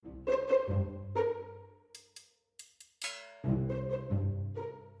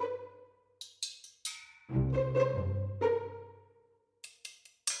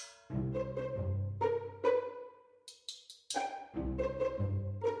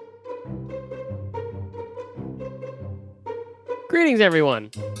Greetings,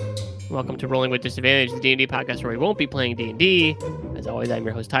 everyone. Welcome to Rolling with Disadvantage, the D&D podcast where we won't be playing D&D. As always, I'm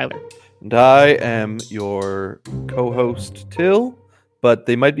your host, Tyler. And I am your co-host, Till, but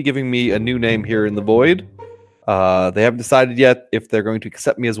they might be giving me a new name here in the void. They haven't decided yet if they're going to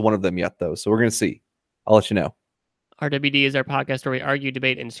accept me as one of them yet, though, so we're going to see. I'll let you know. RWD is our podcast where we argue,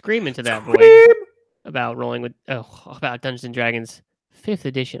 debate, and scream into that void about about Dungeons & Dragons 5th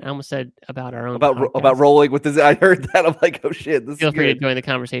edition. I almost said about our own about rolling with this. I heard that. I'm like, oh shit. Feel free to join the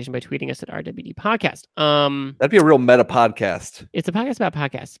conversation by tweeting us at RWD Podcast. That'd be a real meta podcast. It's a podcast about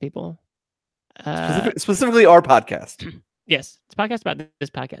podcasts, people. Specifically our podcast. Yes, it's a podcast about this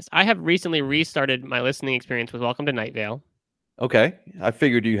podcast. I have recently restarted my listening experience with Welcome to Night Vale. Okay, I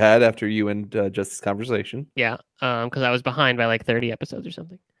figured you had after you and Justice's conversation. Yeah, because I was behind by like 30 episodes or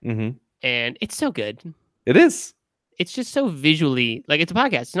something. Mm-hmm. And it's so good. It is. It's just so visually, like it's a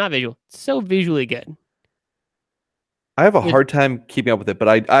podcast. It's not visual. It's so visually good. I have a hard time keeping up with it, but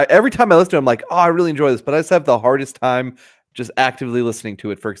I every time I listen to it, I'm like, oh, I really enjoy this. But I just have the hardest time just actively listening to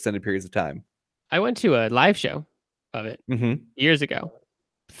it for extended periods of time. I went to a live show of it years ago.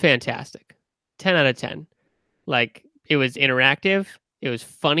 Fantastic. 10 out of 10. Like, it was interactive. It was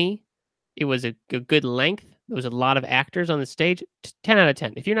funny. It was a good length. There was a lot of actors on the stage. 10 out of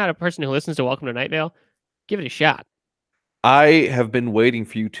 10. If you're not a person who listens to Welcome to Night Vale, give it a shot. I have been waiting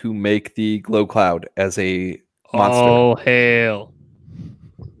for you to make the Glow Cloud as a monster. Oh, hell.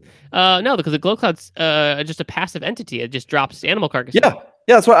 No, because the Glow Cloud's just a passive entity. It just drops animal carcasses. Yeah,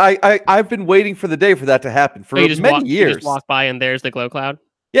 that's why I've been waiting for the day for that to happen for many years. You just walk by and there's the Glow Cloud?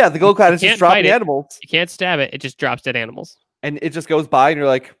 Yeah, the Glow Cloud is just dropping animals. You can't stab it. It just drops dead animals. And it just goes by and you're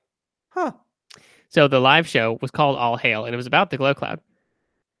like, huh. So the live show was called All Hail, and it was about the Glow Cloud.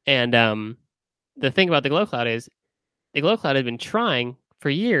 And the thing about the Glow Cloud is the Glow Cloud had been trying for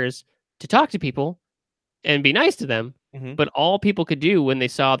years to talk to people and be nice to them, but all people could do when they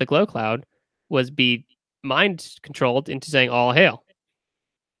saw the Glow Cloud was be mind controlled into saying All Hail.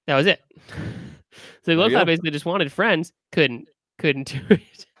 That was it. So the Glow Cloud basically just wanted friends, couldn't do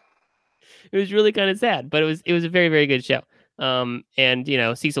it. It was really kind of sad, but it was a very, very good show. And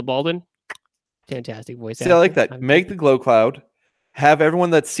Cecil Baldwin, fantastic voice. See, I like that. Make the Glow Cloud. Have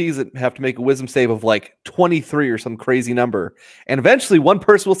everyone that sees it have to make a wisdom save of like 23 or some crazy number. And eventually one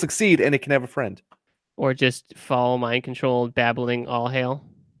person will succeed and it can have a friend. Or just follow mind-controlled, babbling All Hail.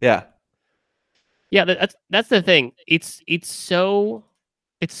 Yeah. Yeah, that's the thing. It's so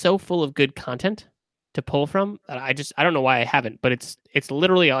full of good content to pull from. I don't know why I haven't, but it's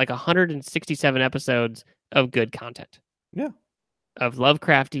literally like 167 episodes of good content. Yeah. Of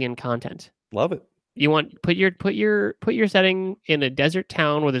Lovecraftian content. Love it. You want put your setting in a desert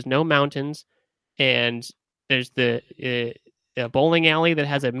town where there's no mountains, and there's the a bowling alley that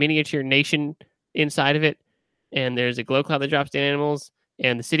has a miniature nation inside of it, and there's a glow cloud that drops dead animals,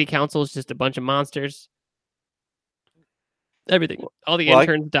 and the city council is just a bunch of monsters. Everything. All the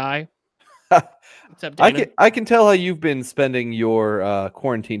interns die. Except Dana. I can tell how you've been spending your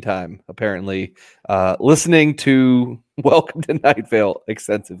quarantine time, apparently, listening to Welcome to Night Vale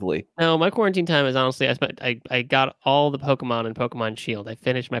extensively. No, my quarantine time is honestly, I got all the Pokemon in Pokemon Shield. I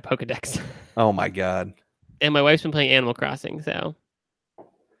finished my Pokedex. Oh my god. And my wife's been playing Animal Crossing, so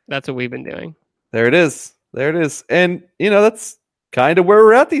that's what we've been doing. There it is. And, that's kind of where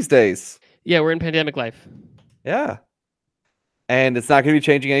we're at these days. Yeah, we're in pandemic life. Yeah. And it's not going to be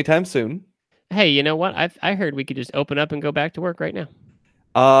changing anytime soon. Hey, you know what? I heard we could just open up and go back to work right now.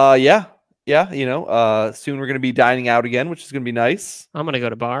 Yeah. Soon we're going to be dining out again, which is going to be nice. I'm going to go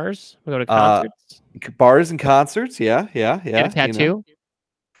to bars. I'm going to go to concerts. Bars and concerts. Yeah. Get a tattoo.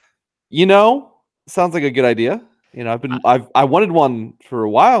 Sounds like a good idea. I wanted one for a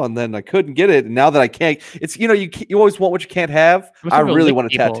while and then I couldn't get it. And now that I can't, it's, you always want what you can't have. I really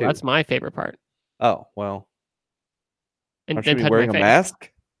want a tattoo. That's my favorite part. Oh, well. And aren't you be wearing a mask?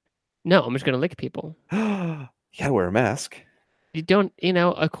 No, I'm just going to lick people. You gotta wear a mask. You don't,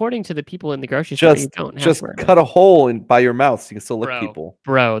 according to the people in the grocery store, you don't have just to wear cut a hole by your mouth so you can still lick people.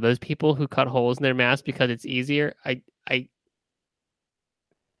 Bro, those people who cut holes in their mask because it's easier,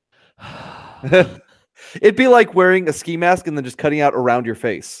 It'd be like wearing a ski mask and then just cutting out around your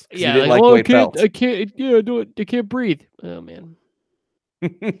face. Yeah, you didn't I can't breathe. Oh man.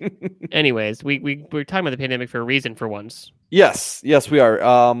 Anyways, we're talking about the pandemic for a reason for once. Yes, we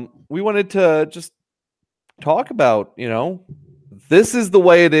are. We wanted to just talk about, this is the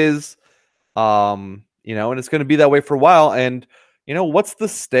way it is, and it's going to be that way for a while. And, what's the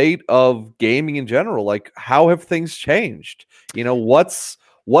state of gaming in general? Like, how have things changed? What's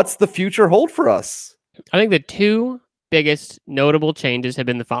the future hold for us? I think the two biggest notable changes have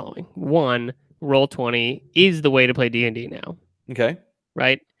been the following. One, Roll20 is the way to play D&D now. Okay.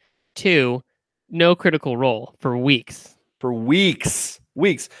 right? 2, no Critical Role for weeks. For weeks.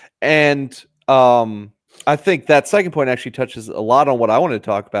 And I think that second point actually touches a lot on what I wanted to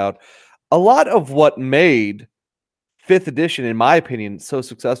talk about. A lot of what made fifth edition, in my opinion, so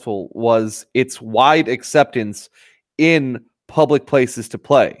successful was its wide acceptance in public places to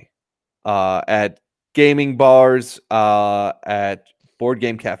play, at gaming bars, at board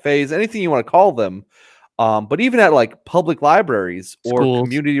game cafes, anything you want to call them. But even at like public libraries or Schools.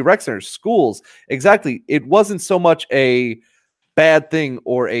 community rec centers, schools, exactly. It wasn't so much a bad thing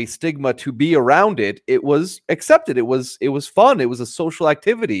or a stigma to be around it. It was accepted. It was fun. It was a social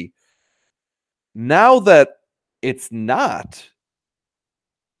activity. Now that it's not,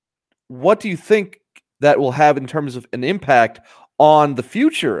 what do you think that will have in terms of an impact on the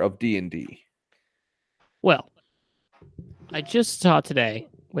future of D&D? Well, I just saw today.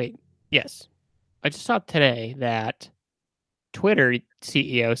 Wait, yes. I just saw today that Twitter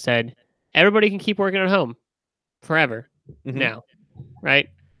CEO said everybody can keep working at home forever now, right?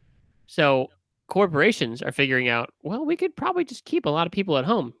 So corporations are figuring out, well, we could probably just keep a lot of people at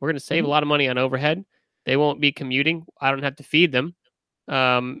home. We're going to save a lot of money on overhead. They won't be commuting. I don't have to feed them.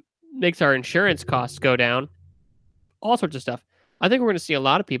 Makes our insurance costs go down. All sorts of stuff. I think we're going to see a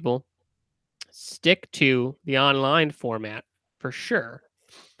lot of people stick to the online format for sure.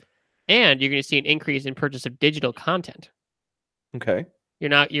 And you're going to see an increase in purchase of digital content. Okay. You're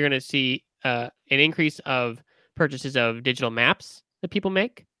going to see an increase of purchases of digital maps that people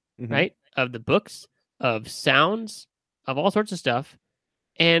make, right? Of the books, of sounds, of all sorts of stuff.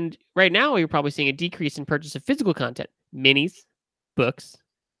 And right now, you're probably seeing a decrease in purchase of physical content, minis, books,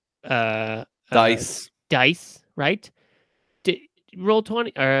 Dice, right?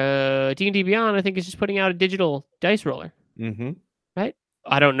 Roll20, D&D Beyond, I think is just putting out a digital dice roller, right?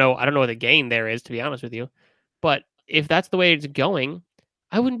 I don't know what the gain there is, to be honest with you, but if that's the way it's going,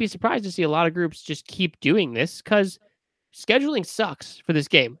 I wouldn't be surprised to see a lot of groups just keep doing this because scheduling sucks for this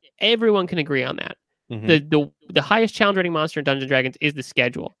game. Everyone can agree on that. The highest challenge rating monster in Dungeons & Dragons is the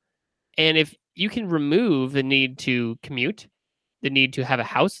schedule. And if you can remove the need to commute, the need to have a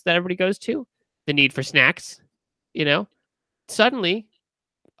house that everybody goes to, the need for snacks, suddenly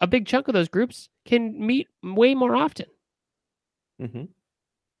a big chunk of those groups can meet way more often. So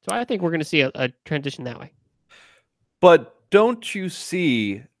I think we're going to see a transition that way. But don't you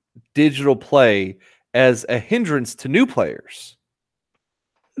see digital play as a hindrance to new players?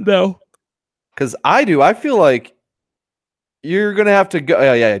 No. Because I do. I feel like you're going to have to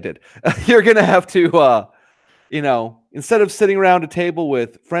go. Yeah, I did. You're going to have to, instead of sitting around a table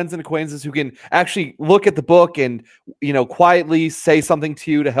with friends and acquaintances who can actually look at the book and, quietly say something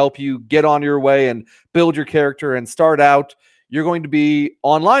to you to help you get on your way and build your character and start out, you're going to be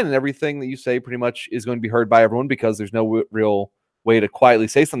online, and everything that you say pretty much is going to be heard by everyone because there's no real way to quietly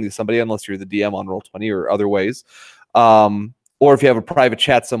say something to somebody unless you're the DM on Roll20 or other ways. Or if you have a private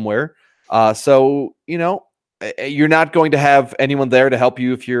chat somewhere. So, you're not going to have anyone there to help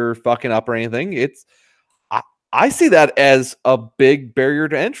you if you're fucking up or anything. I see that as a big barrier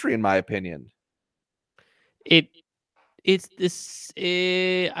to entry, in my opinion. It's this.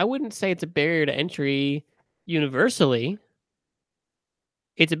 I wouldn't say it's a barrier to entry universally.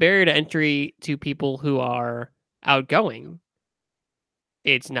 It's a barrier to entry to people who are outgoing.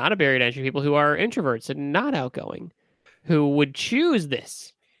 It's not a barrier to entry to people who are introverts and not outgoing, who would choose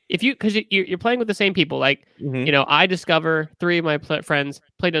this. Because you're playing with the same people. Like, I discover 3 of my friends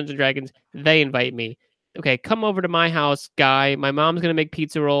play Dungeons & Dragons. They invite me. Okay, come over to my house, guy. My mom's going to make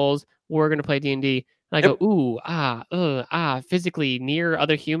pizza rolls. We're going to play D&D. And I go, ooh, physically near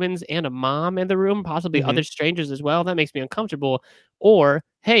other humans and a mom in the room, possibly other strangers as well. That makes me uncomfortable. Or,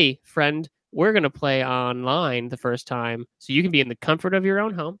 hey, friend, we're going to play online the first time. So you can be in the comfort of your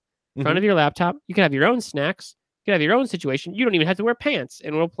own home, in front of your laptop. You can have your own snacks. You can have your own situation. You don't even have to wear pants,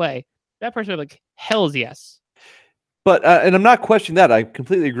 and we'll play. That person would be like, hell's yes. But, and I'm not questioning that. I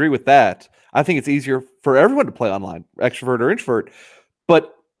completely agree with that. I think it's easier for everyone to play online, extrovert or introvert.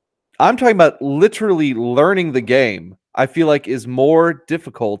 But I'm talking about literally learning the game. I feel like is more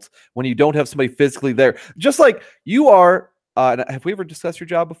difficult when you don't have somebody physically there. Just like you are. Have we ever discussed your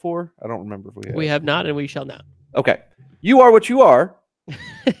job before? I don't remember if we have. We have not, and we shall not. Okay. You are what you are.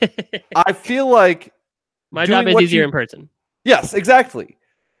 I feel like my job is easier in person. Yes, exactly.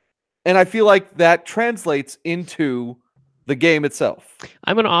 And I feel like that translates into the game itself.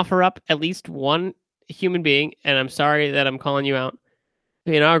 I'm going to offer up at least one human being, and I'm sorry that I'm calling you out,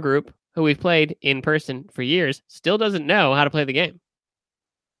 in our group who we've played in person for years still doesn't know how to play the game.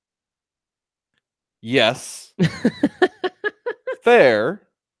 Yes. Fair.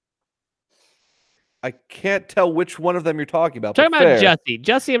 I can't tell which one of them you're talking about. I'm talking about Jussie.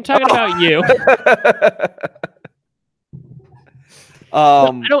 Jussie, I'm talking about you.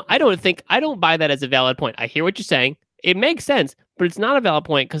 I don't buy that as a valid point. I hear what you're saying. It makes sense, but it's not a valid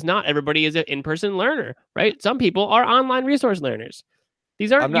point because not everybody is an in-person learner, right? Some people are online resource learners.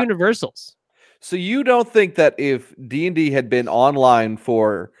 These aren't universals. So you don't think that if D&D had been online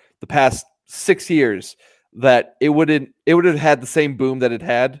for the past 6 years, that it would have had the same boom that it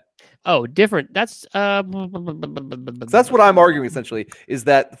had? Oh, different. That's what I'm arguing essentially, is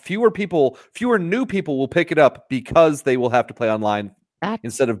that fewer new people will pick it up because they will have to play online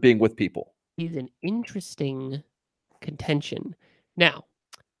instead of being with people. Is an interesting contention. Now,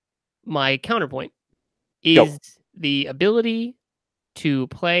 my counterpoint is the ability to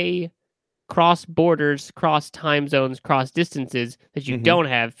play cross borders, cross time zones, cross distances that you don't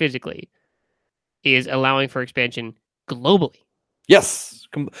have physically is allowing for expansion globally. Yes.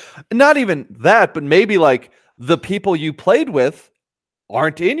 Not even that, but maybe like the people you played with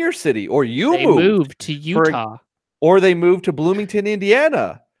aren't in your city, or they moved to Utah, or they moved to Bloomington,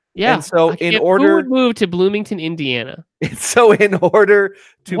 Indiana. Yeah. And so who would move to Bloomington, Indiana? So in order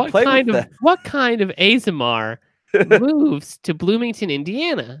to play with them, what kind of Azamar moves to Bloomington,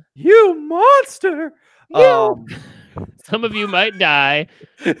 Indiana? You monster! Some of you might die.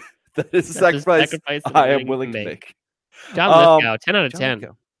 That is a sacrifice I am willing to make. John Lithgow, 10 out of 10.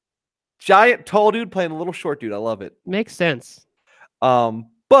 Giant tall dude playing a little short dude. I love it. Makes sense.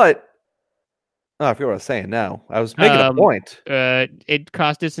 But I forget what I was saying now. I was making a point. It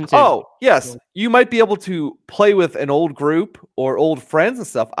cross distances. Oh, yes. You might be able to play with an old group or old friends and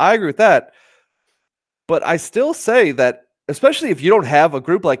stuff. I agree with that. But I still say that, especially if you don't have a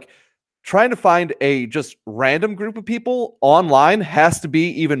group, like trying to find a just random group of people online has to be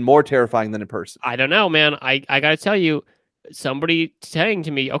even more terrifying than in person. I don't know, man. I got to tell you, somebody saying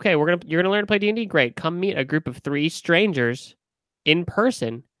to me, okay, you're going to learn to play D&D. Great. Come meet a group of 3 strangers in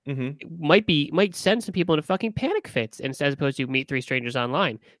person. Might send some people into fucking panic fits as opposed to meet 3 strangers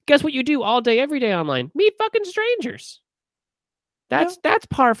online. Guess what you do all day, every day online? Meet fucking strangers. That's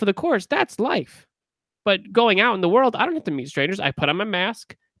par for the course. That's life. But going out in the world, I don't have to meet strangers. I put on my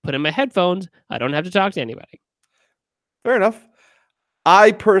mask, put in my headphones. I don't have to talk to anybody. Fair enough.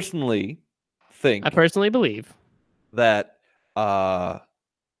 I personally believe that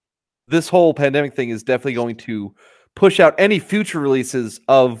this whole pandemic thing is definitely going to push out any future releases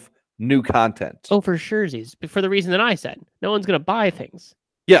of new content. Oh, for sure, for the reason that I said. No one's going to buy things.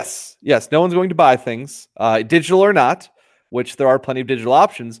 Yes. No one's going to buy things, digital or not, which there are plenty of digital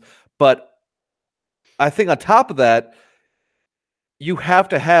options. But I think on top of that, you have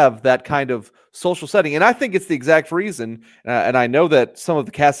to have that kind of social setting. And I think it's the exact reason, and I know that some of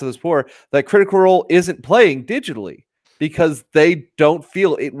the cast of this poor, that Critical Role isn't playing digitally because they don't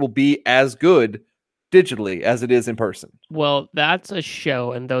feel it will be as good digitally as it is in person. Well, that's a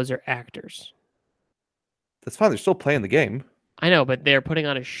show, and those are actors. That's fine. They're still playing the game. I know, but they're putting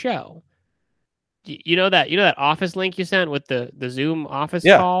on a show. You know that Office link you sent with the Zoom Office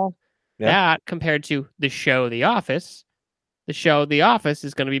call? Yeah. That compared to the show The Office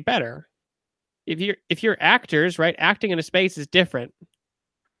is going to be better. If you're actors, right? Acting in a space is different.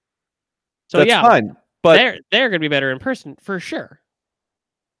 So that's fine, but they're going to be better in person for sure.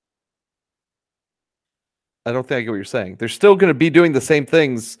 I don't think I get what you're saying. They're still going to be doing the same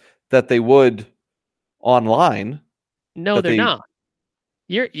things that they would online. No, they're not.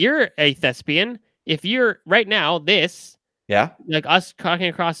 You're a thespian. If you're right now, like us talking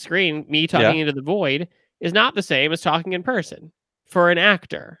across the screen, me talking into the void is not the same as talking in person for an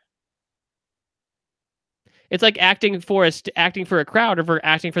actor. It's like acting for a crowd or for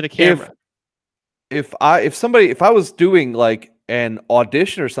acting for the camera. If I was doing like an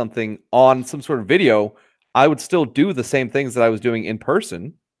audition or something on some sort of video, I would still do the same things that I was doing in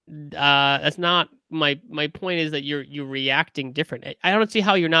person. That's not my point. Is that you're reacting different. I don't see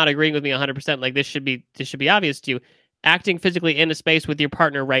how you're not agreeing with me 100%. Like this should be obvious to you. Acting physically in a space with your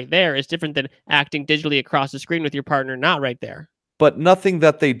partner right there is different than acting digitally across the screen with your partner not right there. But nothing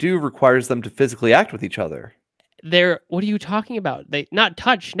that they do requires them to physically act with each other. What are you talking about? They not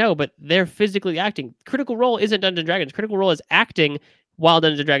touch, no, but they're physically acting. Critical Role isn't Dungeons & Dragons. Critical Role is acting while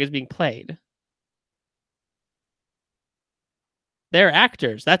Dungeons & Dragons is being played. They're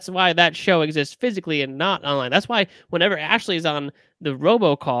actors. That's why that show exists physically and not online. That's why whenever Ashley's on the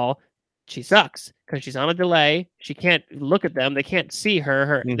robocall, she sucks because she's on a delay. She can't look at them. They can't see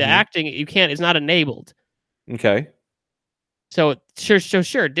her. The acting is not enabled. Okay. So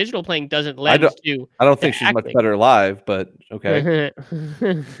sure. Digital playing doesn't lend to. I don't think she's acting much better live, but okay.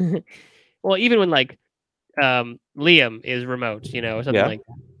 Well, even when like Liam is remote, something like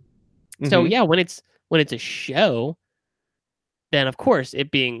that. So Mhm. yeah, when it's a show, then of course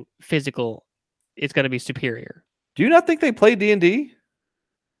it being physical, it's going to be superior. Do you not think they play D&D?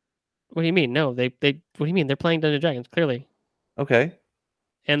 What do you mean? No, they. What do you mean? They're playing Dungeons and Dragons clearly, Okay.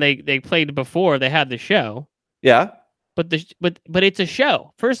 and they played before they had the show. Yeah. But it's a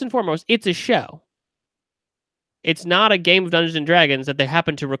show. First and foremost, it's a show. It's not a game of Dungeons and Dragons that they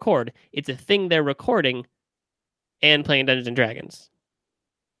happen to record. It's a thing they're recording and playing Dungeons and Dragons.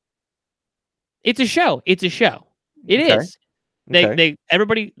 It's a show. It's a show. It Okay. is. Okay. They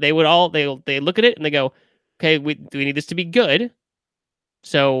look at it and they go, okay, we need this to be good.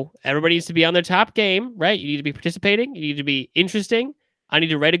 So everybody needs to be on their top game, right? You need to be participating. You need to be interesting. I need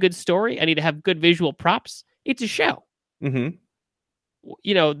to write a good story. I need to have good visual props. It's a show. Mhm.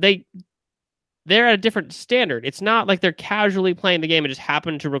 You know, they're at a different standard. It's not like they're casually playing the game and just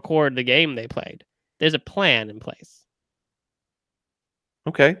happen to record the game they played. There's a plan in place.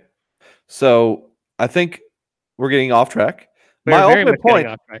 Okay. So, I think we're getting off track. We're My very ultimate much getting point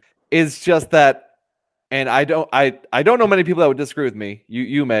off track. is just that, and I don't know many people that would disagree with me.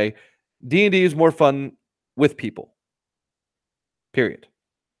 You may. D&D is more fun with people. Period.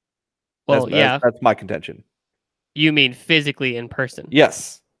 Well, yeah, That's my contention. you mean physically in person.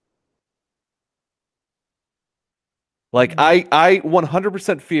 Yes. Like I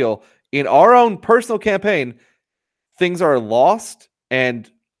 100% feel in our own personal campaign, things are lost and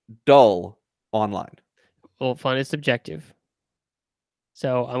dull online. Well, fun is subjective.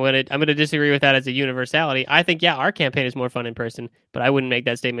 So I'm gonna disagree with that as a universality. I think yeah, our campaign is more fun in person, but I wouldn't make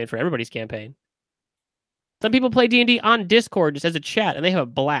that statement for everybody's campaign. Some people play D&D on Discord just as a chat, and they have a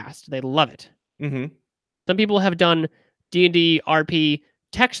blast. They love it. Mm-hmm. Some people have done D&D RP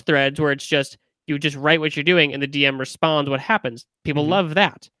text threads where it's just you just write what you're doing and the DM responds what happens. People Mhm. love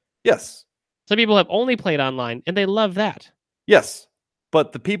that. Yes. Some people have only played online and they love that. Yes.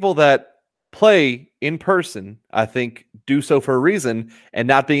 But the people that play in person, I think, do so for a reason, and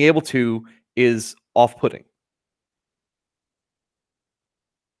not being able to is off-putting.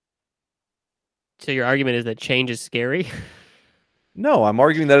 So your argument is that change is scary? No, I'm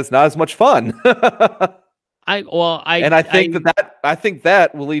arguing that it's not as much fun. And I think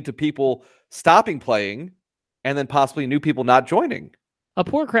that will lead to people stopping playing and then possibly new people not joining. A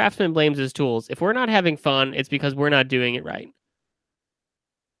poor craftsman blames his tools. If we're not having fun, it's because we're not doing it right.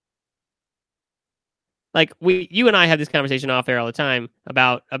 Like you and I have this conversation off air all the time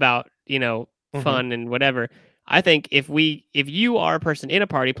about fun and whatever. I think if you are a person in a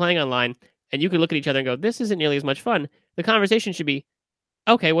party playing online and you can look at each other and go, this isn't nearly as much fun, the conversation should be,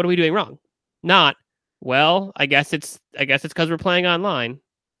 okay, what are we doing wrong? Not, well, I guess it's because we're playing online.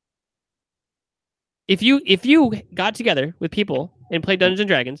 If you got together with people and played Dungeons and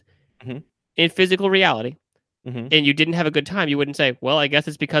Dragons in physical reality, and you didn't have a good time, you wouldn't say, well, I guess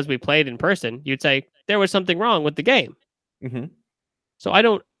it's because we played in person. You'd say there was something wrong with the game. So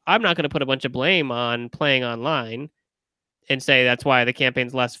I'm not going to put a bunch of blame on playing online and say that's why the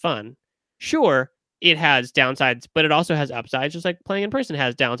campaign's less fun. Sure, it has downsides, but it also has upsides, just like playing in person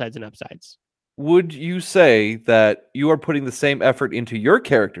has downsides and upsides. Would you say that you are putting the same effort into your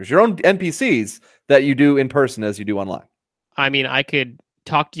characters, your own NPCs, that you do in person as you do online? I mean, I could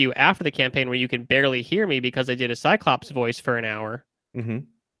talk to you after the campaign where you can barely hear me because I did a Cyclops voice for an hour and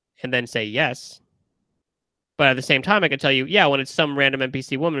then say yes. But at the same time, I could tell you, yeah, when it's some random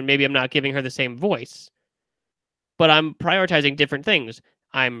NPC woman, maybe I'm not giving her the same voice. But I'm prioritizing different things.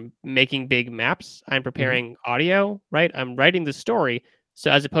 I'm making big maps. I'm preparing audio, right? I'm writing the story. So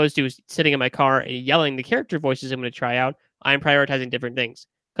as opposed to sitting in my car and yelling the character voices I'm going to try out, I'm prioritizing different things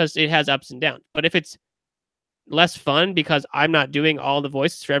because it has ups and downs. But if it's less fun because I'm not doing all the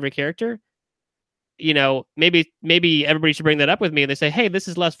voices for every character, maybe everybody should bring that up with me and they say, hey, this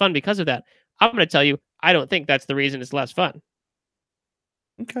is less fun because of that. I'm going to tell you, I don't think that's the reason it's less fun.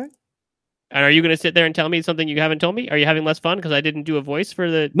 Okay. And are you going to sit there and tell me something you haven't told me? Are you having less fun because I didn't do a voice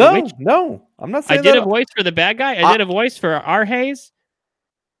for the witch? No, I'm not saying I did a voice for the bad guy. I did a voice for Arhaze.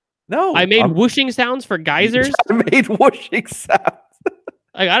 No, I made whooshing sounds for geysers. I made whooshing sounds.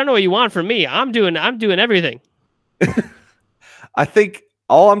 Like, I don't know what you want from me. I'm doing everything. I think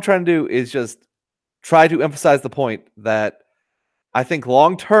all I'm trying to do is just try to emphasize the point that I think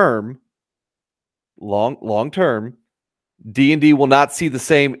long term, D&D will not see the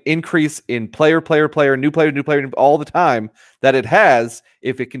same increase in player, new player all the time that it has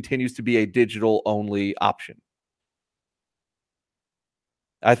if it continues to be a digital only option.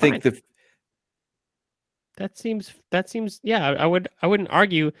 I think that seems yeah, I wouldn't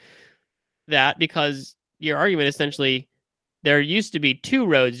argue that because your argument essentially there used to be two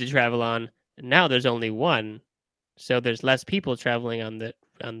roads to travel on and now there's only one. So there's less people traveling on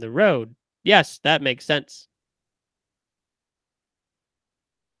the road. Yes, that makes sense.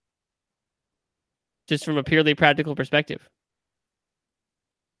 Just from a purely practical perspective.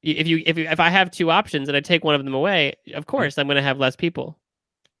 If I have two options and I take one of them away, of course I'm going to have less people.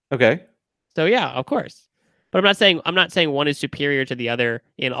 Okay. So yeah, of course. But I'm not saying one is superior to the other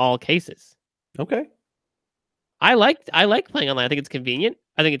in all cases. Okay. I like playing online. I think it's convenient.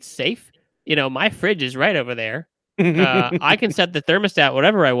 I think it's safe. My fridge is right over there. I can set the thermostat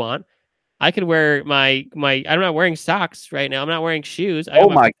whatever I want. I can wear my. I'm not wearing socks right now. I'm not wearing shoes. Oh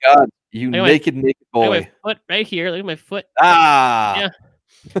my God, you naked I got boy! my foot right here. Look at my foot. Ah. Yeah.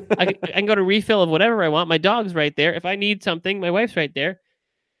 I can go to refill of whatever I want. My dog's right there. If I need something, my wife's right there.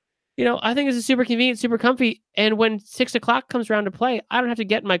 I think this is super convenient, super comfy. And when 6 o'clock comes around to play, I don't have to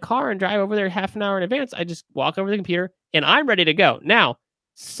get in my car and drive over there half an hour in advance. I just walk over to the computer and I'm ready to go. Now,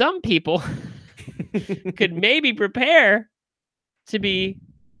 some people could maybe prepare to be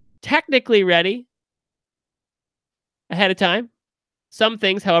technically ready ahead of time. Some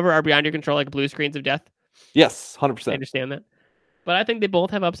things, however, are beyond your control, like blue screens of death. Yes, I 100%. understand that. But I think they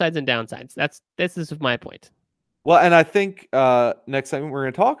both have upsides and downsides. This is my point. Well, and I think next segment we're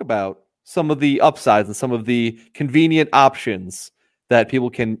going to talk about some of the upsides and some of the convenient options that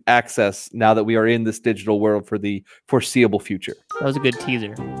people can access now that we are in this digital world for the foreseeable future. That was a good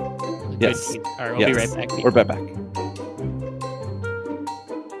teaser. Yes. All right, we'll be right back. We're right back.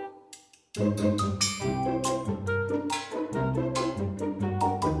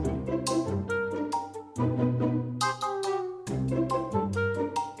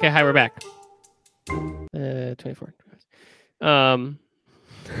 Okay, hi, we're back. 24.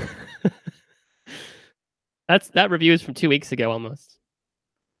 That review is from 2 weeks ago almost.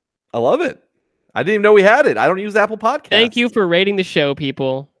 I love it. I didn't even know we had it. I don't use Apple Podcasts. Thank you for rating the show,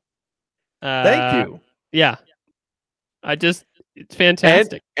 people. Thank you. Yeah. It's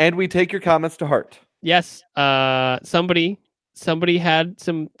fantastic. And we take your comments to heart. Yes. Somebody had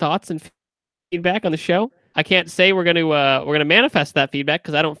some thoughts and feedback on the show. I can't say we're gonna manifest that feedback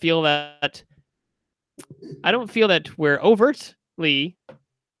because I don't feel that we're overtly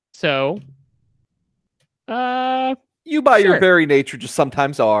so. You by your very nature just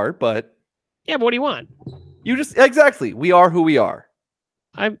sometimes are, but yeah. But what do you want? You just exactly. We are who we are.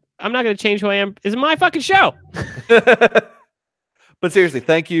 I'm not gonna change who I am. It's my fucking show. But seriously,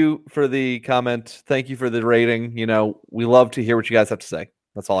 thank you for the comment. Thank you for the rating. We love to hear what you guys have to say.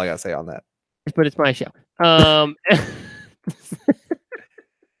 That's all I gotta say on that. But it's my show. All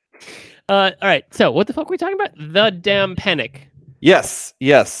right. So what the fuck are we talking about? The damn panic. Yes.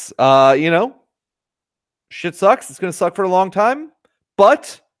 Shit sucks. It's gonna suck for a long time,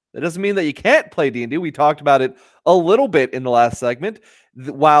 but that doesn't mean that you can't play D&D. We talked about it a little bit in the last segment.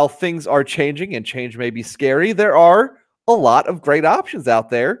 While things are changing and change may be scary, there are a lot of great options out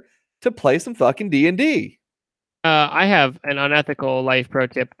there to play some fucking D&D. I have an unethical life pro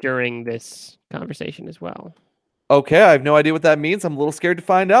tip during this conversation as well. Okay, I have no idea what that means. I'm a little scared to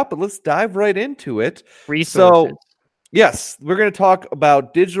find out, but let's dive right into it. Resources. So, yes, we're going to talk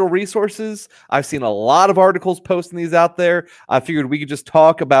about digital resources. I've seen a lot of articles posting these out there. I figured we could just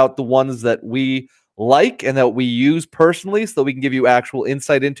talk about the ones that we like and that we use personally so that we can give you actual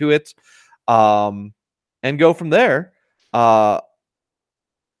insight into it and go from there. As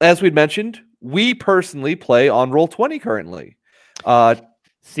we'd mentioned, we personally play on Roll20 currently.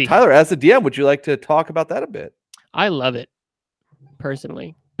 Tyler, as a DM, would you like to talk about that a bit? I love it,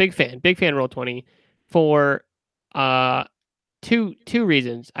 personally. Big fan Roll20 for two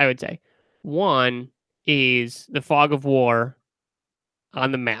reasons, I would say. One is the fog of war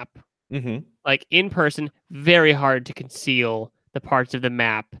on the map. Mm-hmm. Like in person, very hard to conceal the parts of the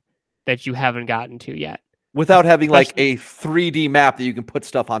map that you haven't gotten to yet. Without having like a 3D map that you can put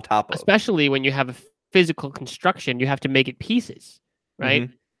stuff on top of. Especially when you have a physical construction, you have to make it pieces, right?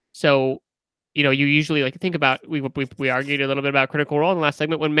 Mm-hmm. So, you usually think about, we argued a little bit about Critical Role in the last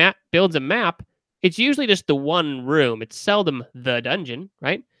segment. When Matt builds a map, it's usually just the one room. It's seldom the dungeon,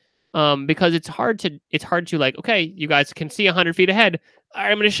 right? Because it's hard to like, okay, you guys can see 100 feet ahead. All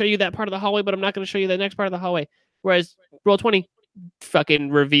right, I'm going to show you that part of the hallway, but I'm not going to show you the next part of the hallway. Whereas Roll20, fucking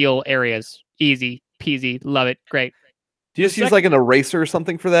reveal areas. Easy peasy. Love it. Great. Do you just use like an eraser or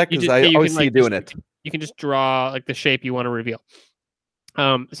something for that? Because I always see you doing it. You can just draw like the shape you want to reveal.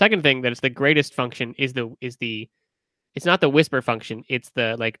 The second thing that is the greatest function is it's not the whisper function. It's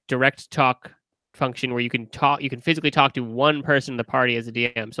the like direct talk function where you can physically talk to one person in the party as a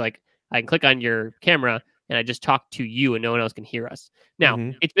DM. So like I can click on your camera and I just talk to you and no one else can hear us. Now,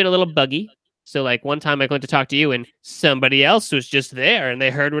 It's been a little buggy. So like one time I went to talk to you and somebody else was just there and they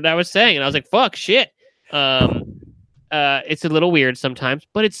heard what I was saying and I was like, fuck, shit. It's a little weird sometimes,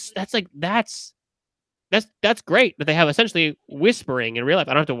 but that's great that they have essentially whispering in real life.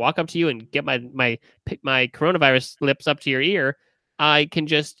 I don't have to walk up to you and get my coronavirus lips up to your ear. I can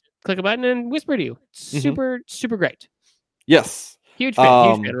just click a button and whisper to you. Super great. Yes. Huge fan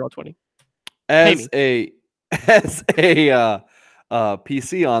of Roll20. As a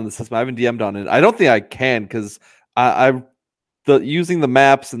PC on the system, I haven't DM'd on it. I don't think I can because using the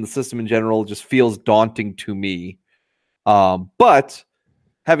maps and the system in general just feels daunting to me. But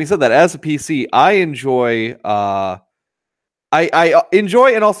having said that, as a PC, I enjoy I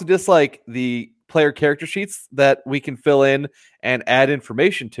enjoy and also dislike the player character sheets that we can fill in and add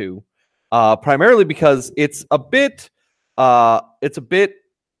information to. Primarily because it's a bit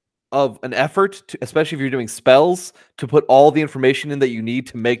of an effort, especially if you're doing spells, to put all the information in that you need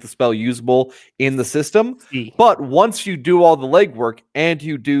to make the spell usable in the system. But once you do all the legwork and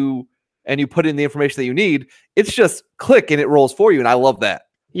you put in the information that you need, it's just click and it rolls for you, and I love that.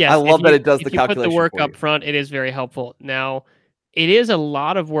 Yes, I love that it does the calculation. If you put the work up front, it is very helpful. Now, it is a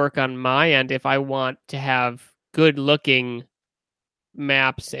lot of work on my end if I want to have good looking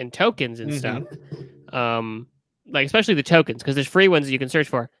maps and tokens and stuff. Like especially the tokens, because there's free ones that you can search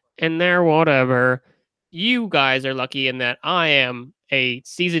for. And they're whatever. You guys are lucky in that I am a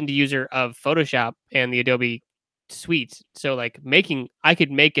seasoned user of Photoshop and the Adobe suite. So like I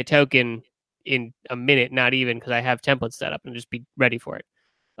could make a token in a minute, not even, because I have templates set up and just be ready for it.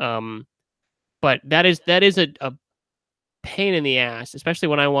 But that is a pain in the ass, especially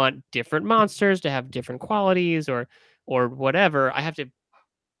when I want different monsters to have different qualities or whatever. I actually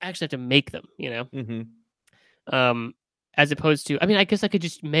have to make them, you know. As opposed to, I mean, I guess I could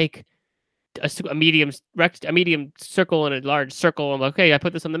just make a medium circle and a large circle. I'm like, okay, I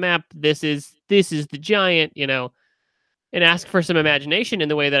put this on the map. This is the giant, you know, and ask for some imagination in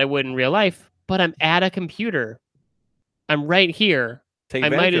the way that I would in real life. But I'm at a computer. I'm right here. I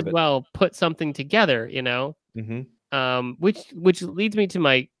might as well put something together, you know. Which leads me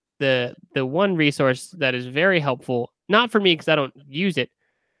to the one resource that is very helpful, not for me because I don't use it,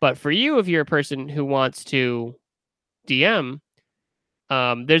 but for you if you're a person who wants to DM.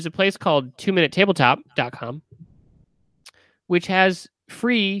 There's a place called 2minutetabletop.com, which has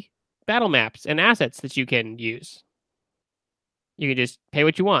free battle maps and assets that you can use. You can just pay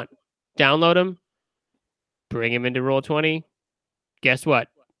what you want, download them, bring them into Roll20. Guess what?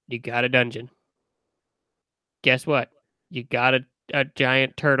 You got a dungeon. Guess what? You got a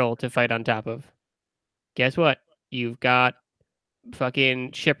giant turtle to fight on top of. Guess what? You've got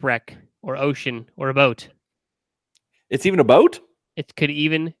fucking shipwreck or ocean or a boat. It's even a boat? It could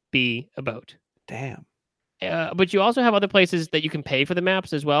even be a boat. Damn. But you also have other places that you can pay for the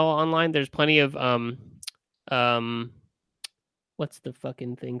maps as well online. There's plenty of what's the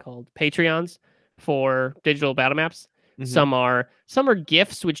fucking thing called? Patreons for digital battle maps. Some are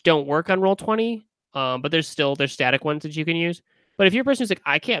gifts which don't work on Roll20, but there's static ones that you can use. But if you're a person who's like,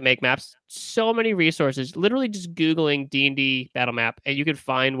 I can't make maps, so many resources. Literally just Googling D&D battle map, and you could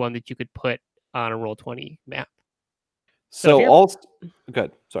find one that you could put on a Roll20 map. So also,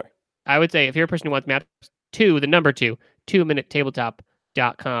 good. Sorry. I would say if you're a person who wants maps, the number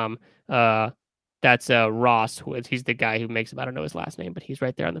 2minutetabletop.com. That's Ross. He's the guy who makes them. I don't know his last name, but he's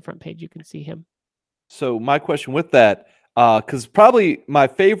right there on the front page. You can see him. So my question with that, because probably my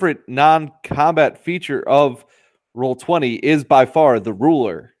favorite non-combat feature of Roll20 is by far the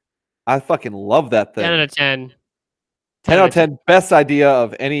ruler. I fucking love that thing. 10 out of 10. 10 out of 10. Best idea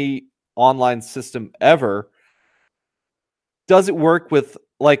of any online system ever. Does it work with,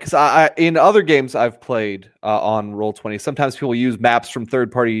 like, in other games I've played on Roll20, sometimes people use maps from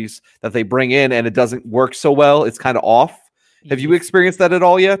third parties that they bring in and it doesn't work so well. It's kind of off. Have you experienced that at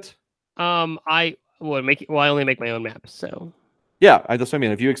all yet? I only make my own maps, so. Yeah, that's what I mean.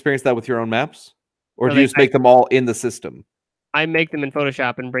 Have you experienced that with your own maps? Or do you just make them all in the system? I make them in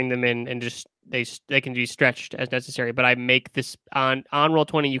Photoshop and bring them in and just they can be stretched as necessary. But I make this on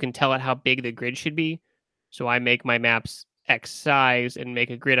Roll20, you can tell it how big the grid should be. So I make my maps X size and make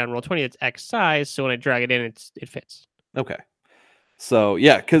a grid on Roll20 that's X size, so when I drag it in, it fits. Okay. So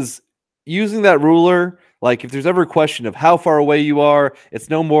yeah, because using that ruler, like if there's ever a question of how far away you are, it's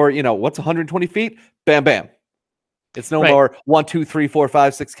no more, what's 120 feet? Bam, bam. It's no more 1, 2, 3, 4,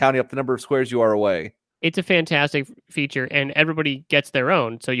 5, 6 counting up the number of squares you are away. It's a fantastic feature, and everybody gets their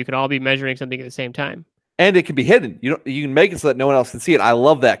own, so you can all be measuring something at the same time. And it can be hidden. You can make it so that no one else can see it. I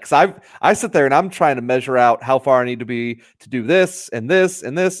love that because I sit there and I'm trying to measure out how far I need to be to do this and this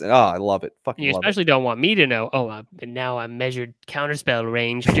and this. And I love it. Fucking you love especially it. Don't want me to know. Oh, now I'm measured counterspell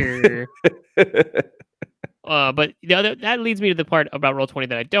range. But that leads me to the part about Roll20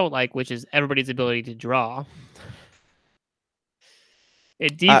 that I don't like, which is everybody's ability to draw.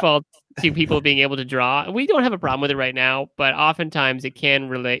 It defaults to people being able to draw. We don't have a problem with it right now, but oftentimes it can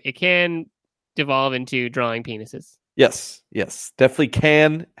relate. It can devolve into drawing penises. Yes, definitely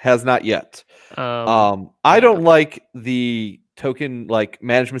can. Has not yet. I Yeah. don't like the token like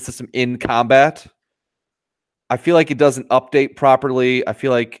management system in combat. I feel like it doesn't update properly. I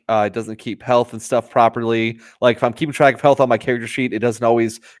feel like it doesn't keep health and stuff properly. Like if I'm keeping track of health on my character sheet, it doesn't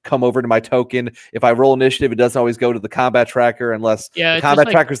always come over to my token. If I roll initiative, it doesn't always go to the combat tracker unless the combat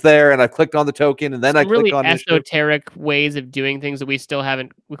tracker's there and I clicked on the token and then I click on initiative. Esoteric ways of doing things that we still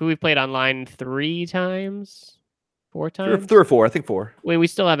haven't. We've played online 3 times. 4 times? 3 or 4, I think 4. We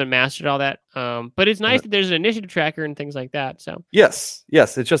still haven't mastered all that. But it's nice that there's an initiative tracker and things like that. So yes,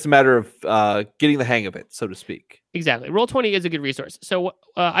 it's just a matter of getting the hang of it, so to speak. Exactly. Roll20 is a good resource. So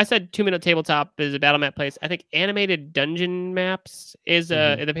I said 2 Minute Tabletop is a battle map place. I think Animated Dungeon Maps is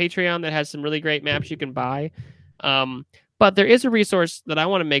the Patreon that has some really great maps you can buy. But there is a resource that I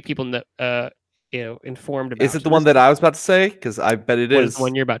want to make people informed about. Is it the one that I was about to say? Because I bet it is. What is the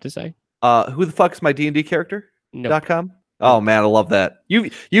one you're about to say? Who the fuck is my D&D character? Nope. .com. Oh man, I love that.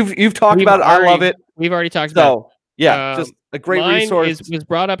 You've talked about it. I love it. We've already talked about it. Yeah, just a great resource. Was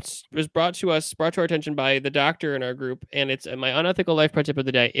brought to our attention by the doctor in our group, and it's my unethical life pro tip of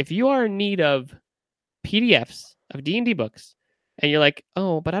the day. If you are in need of PDFs of D&D books, and you're like,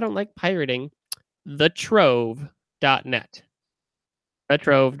 oh, but I don't like pirating, thetrove.net.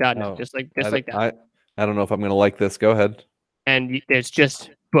 Thetrove.net. Oh, just like that. I don't know if I'm gonna like this. Go ahead. And there's just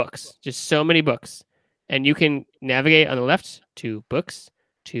books, just so many books. And you can navigate on the left to books,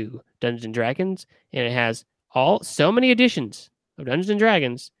 to Dungeons and Dragons, and it has so many editions of Dungeons and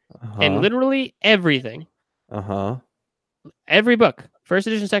Dragons, and literally everything. Every book, 1st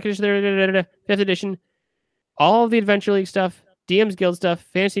edition, 2nd edition, 5th edition, all of the Adventure League stuff, DM's Guild stuff,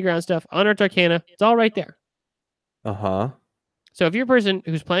 Fantasy Ground stuff, Unearthed Arcana, it's all right there. So if you're a person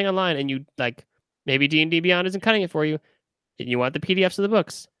who's playing online and you like maybe D&D Beyond isn't cutting it for you, and you want the PDFs of the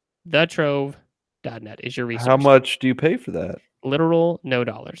books, thetrove.net is your resource. How much do you pay for that? Literal no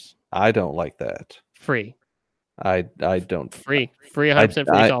dollars. I don't like that. Free. I don't. Free 100%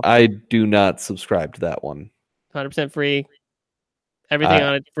 free. I do not subscribe to that one. 100% free. Everything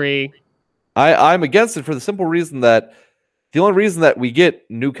on it's free. I'm against it for the simple reason that the only reason that we get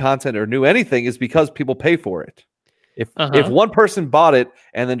new content or new anything is because people pay for it. If one person bought it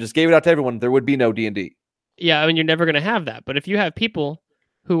and then just gave it out to everyone, there would be no D&D. Yeah, I mean, you're never going to have that. But if you have people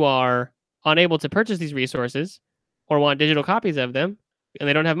who are unable to purchase these resources or want digital copies of them and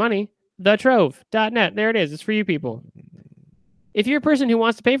they don't have money, thetrove.net. There it is. It's for you people. If you're a person who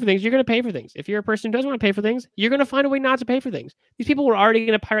wants to pay for things, you're going to pay for things. If you're a person who doesn't want to pay for things, you're going to find a way not to pay for things. These people were already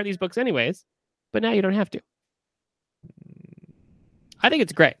going to pirate these books anyways, but now you don't have to. I think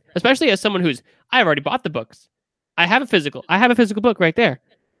it's great, especially as someone I've already bought the books. I have a physical book right there.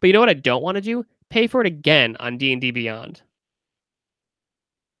 But you know what I don't want to do? Pay for it again on D&D Beyond.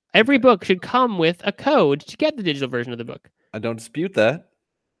 Every book should come with a code to get the digital version of the book. I don't dispute that.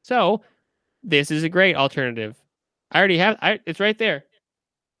 So, this is a great alternative. I already have it's right there.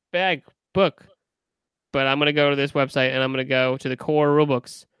 Bag, book. But I'm going to go to this website and I'm going to go to the core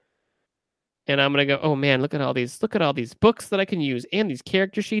rulebooks. And I'm going to go, oh man, look at all these books that I can use and these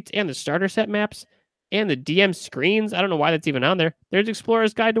character sheets and the starter set maps and the DM screens. I don't know why that's even on there. There's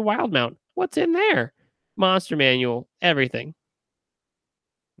Explorer's Guide to Wildmount. What's in there? Monster manual, everything.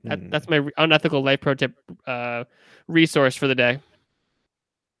 That's my unethical life pro tip resource for the day.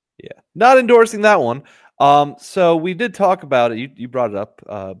 Yeah, not endorsing that one. So we did talk about it. You brought it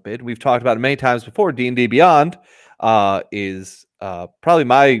up, Bid. We've talked about it many times before. D&D Beyond is probably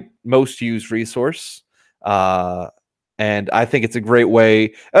my most used resource, and I think it's a great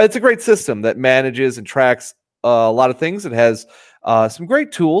way. It's a great system that manages and tracks a lot of things. It has some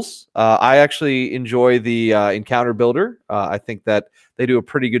great tools. I actually enjoy the Encounter Builder. I think that they do a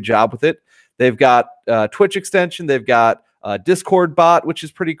pretty good job with it. They've got Twitch extension. They've got Discord bot, which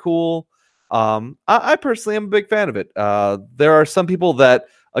is pretty cool. I personally am a big fan of it. There are some people that,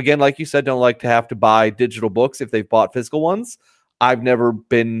 again, like you said, don't like to have to buy digital books if they've bought physical ones. I've never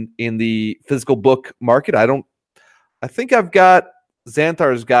been in the physical book market. I think I've got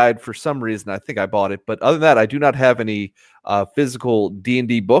Xanthar's Guide for some reason. I think I bought it, but other than that, I do not have any physical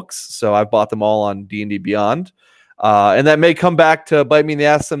D&D books. So I've bought them all on D&D Beyond. And that may come back to bite me in the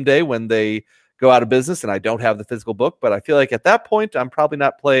ass someday when they go out of business and I don't have the physical book. But I feel like at that point, I'm probably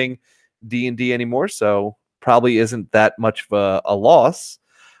not playing D&D anymore. So probably isn't that much of a loss.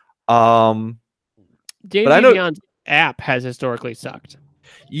 D&D Beyond app has historically sucked.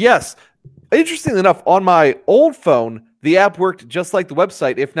 Yes. Interestingly enough, on my old phone, the app worked just like the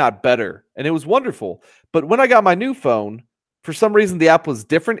website, if not better. And it was wonderful. But when I got my new phone, for some reason the app was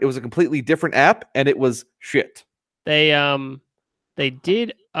different. It was a completely different app, and it was shit. They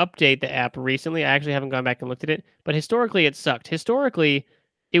did update the app recently. I actually haven't gone back and looked at it, but historically it sucked. Historically,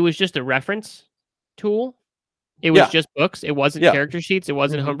 it was just a reference tool. It was just books. It wasn't character sheets. It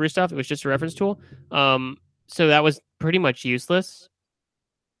wasn't homebrew stuff. It was just a reference tool. So that was pretty much useless.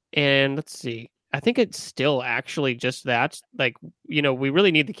 And let's see. I think it's still actually just that. Like, we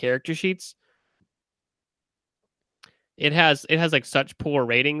really need the character sheets. It has like such poor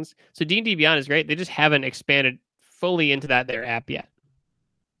ratings. So D&D Beyond is great. They just haven't expanded fully into their app yet.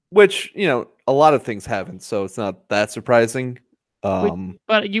 Which, a lot of things haven't, so it's not that surprising.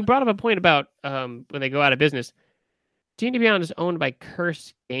 But you brought up a point about when they go out of business. D&D Beyond is owned by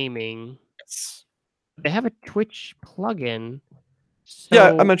Curse Gaming. Yes. They have a Twitch plugin. So,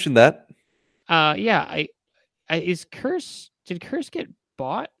 yeah, I mentioned that. Yeah, did Curse get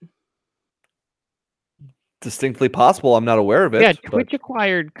bought? Distinctly possible. I'm not aware of it. Yeah, Twitch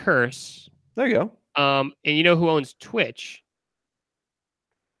acquired Curse. There you go. And you know who owns Twitch?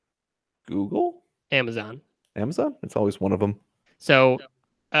 Google? Amazon? It's always one of them. So,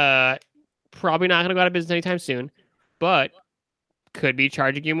 probably not going to go out of business anytime soon, but could be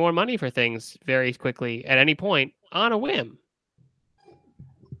charging you more money for things very quickly at any point on a whim.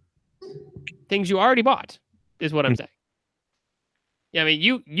 Things you already bought is what I'm saying. Yeah, I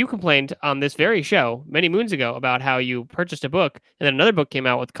mean, you complained on this very show many moons ago about how you purchased a book and then another book came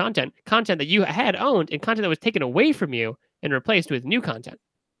out with content that you had owned and content that was taken away from you and replaced with new content.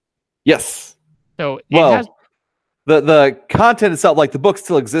 Yes. So the content itself, like the book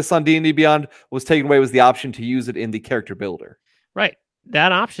still exists on D&D Beyond, was taken away was the option to use it in the character builder. Right.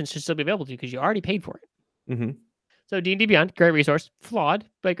 That option should still be available to you because you already paid for it. Mm-hmm. So D&D Beyond, great resource. Flawed,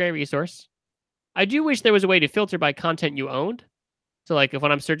 but great resource. I do wish there was a way to filter by content you owned. So, like,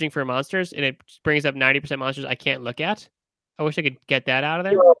 when I'm searching for monsters and it brings up 90% monsters I can't look at, I wish I could get that out of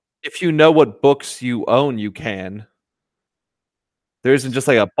there. Well, if you know what books you own, you can. There isn't just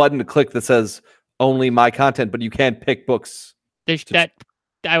like a button to click that says only my content, but you can pick books.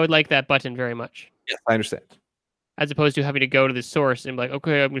 I would like that button very much. Yes, I understand. As opposed to having to go to the source and be like,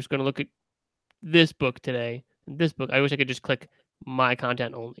 okay, I'm just going to look at this book today. This book. I wish I could just click my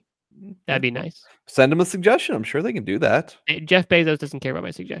content only. That'd be nice. Send them a suggestion. I'm sure they can do that. Jeff Bezos doesn't care about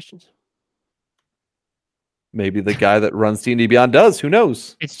my suggestions. Maybe the guy that runs D&D Beyond does. Who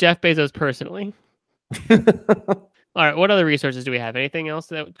knows? It's Jeff Bezos personally. All right. What other resources do we have? Anything else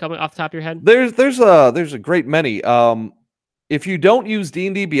that coming off the top of your head? There's a great many. If you don't use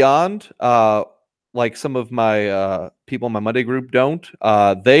D&D Beyond, like some of my people in my Monday group don't,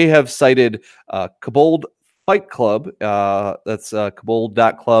 they have cited Kobold Fight Club. That's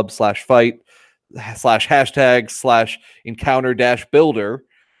kobold.club/fight/encounter-builder,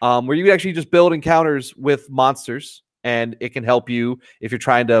 where you can actually just build encounters with monsters, and it can help you if you're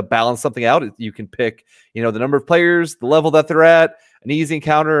trying to balance something out. You can pick, the number of players, the level that they're at, an easy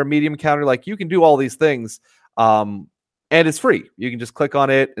encounter, a medium encounter. Like, you can do all these things, and it's free. You can just click on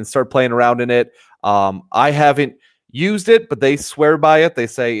it and start playing around in it. I haven't used it, but they swear by it. They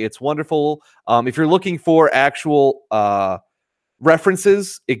say it's wonderful. If you're looking for actual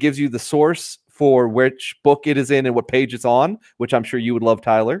references, it gives you the source for which book it is in and what page it's on, which I'm sure you would love,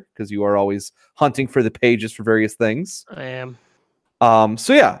 Tyler, because you are always hunting for the pages for various things. I am.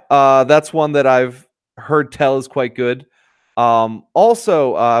 That's one that I've heard tell is quite good.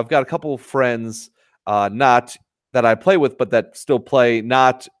 Also, I've got a couple of friends, not that I play with, but that still play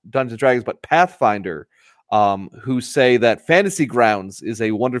not Dungeons & Dragons, but Pathfinder, who say that Fantasy Grounds is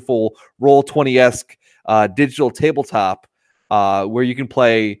a wonderful Roll20-esque digital tabletop where you can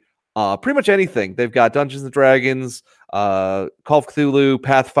play pretty much anything. They've got Dungeons & Dragons, Call of Cthulhu,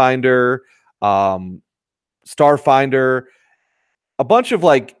 Pathfinder, Starfinder, a bunch of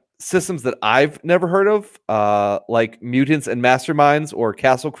like systems that I've never heard of, like Mutants and Masterminds or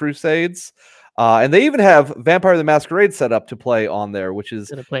Castle Crusades. And they even have Vampire the Masquerade set up to play on there, which is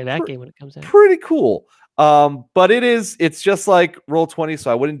going to play that game when it comes out. Pretty cool. But it's just like Roll20,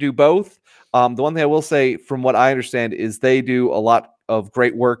 so I wouldn't do both. The one thing I will say, from what I understand, is they do a lot of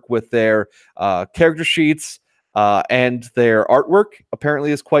great work with their character sheets, and their artwork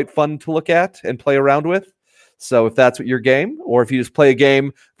apparently is quite fun to look at and play around with. So if that's what your game, or if you just play a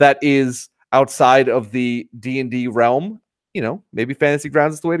game that is outside of the D&D realm, maybe Fantasy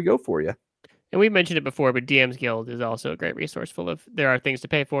Grounds is the way to go for you. And we've mentioned it before, but DM's Guild is also a great resource there are things to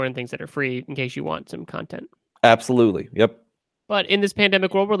pay for and things that are free in case you want some content. Absolutely. Yep. But in this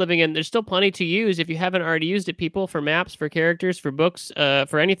pandemic world we're living in, there's still plenty to use if you haven't already used it, people, for maps, for characters, for books,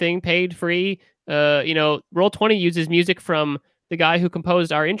 for anything, paid, free. Roll20 uses music from the guy who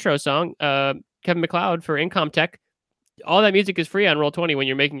composed our intro song, Kevin MacLeod, for Incomtech. all that music is free on Roll20 when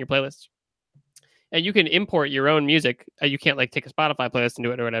you're making your playlists. And you can import your own music. You can't like take a Spotify playlist and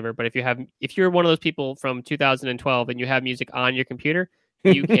do it or whatever. But if you're one of those people from 2012 and you have music on your computer,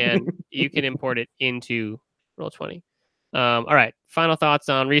 you can import it into Roll20. All right. Final thoughts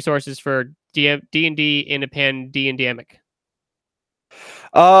on resources for D&D independent D&Demic.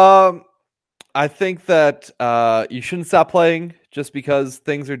 I think that you shouldn't stop playing just because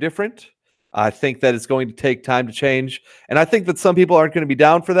things are different. I think that it's going to take time to change, and I think that some people aren't going to be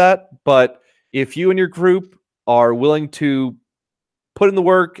down for that. But if you and your group are willing to put in the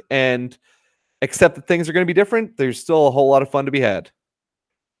work and accept that things are going to be different, there's still a whole lot of fun to be had.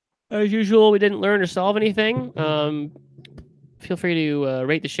 As usual, we didn't learn or solve anything. Feel free to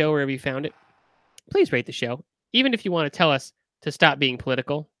rate the show wherever you found it. Please rate the show, even if you want to tell us to stop being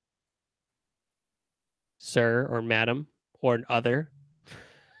political, sir or madam or other.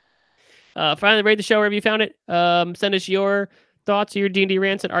 Finally, rate the show wherever you found it. Send us your thoughts or your D&D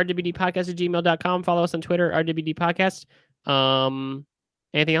rants at rwdpodcast@gmail.com. Follow us on Twitter, rwdpodcast.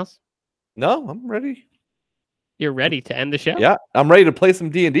 Anything else? No, I'm ready. You're ready to end the show? Yeah, I'm ready to play some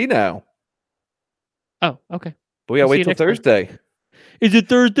D&D now. Oh, okay. But we gotta wait till Thursday. Is it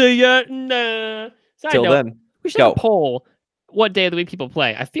Thursday yet? Nah. Till then, we should have a poll. What day of the week people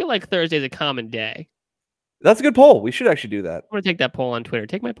play? I feel like Thursday is a common day. That's a good poll. We should actually do that. I'm going to take that poll on Twitter.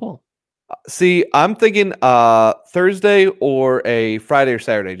 Take my poll. See, I'm thinking Thursday or a Friday or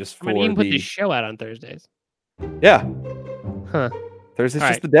Saturday. Just for I'm going to even put this show out on Thursdays. Yeah. Huh. Thursday's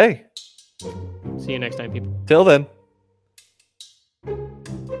just the day. See you next time, people. Till then.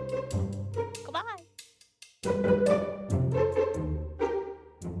 Goodbye.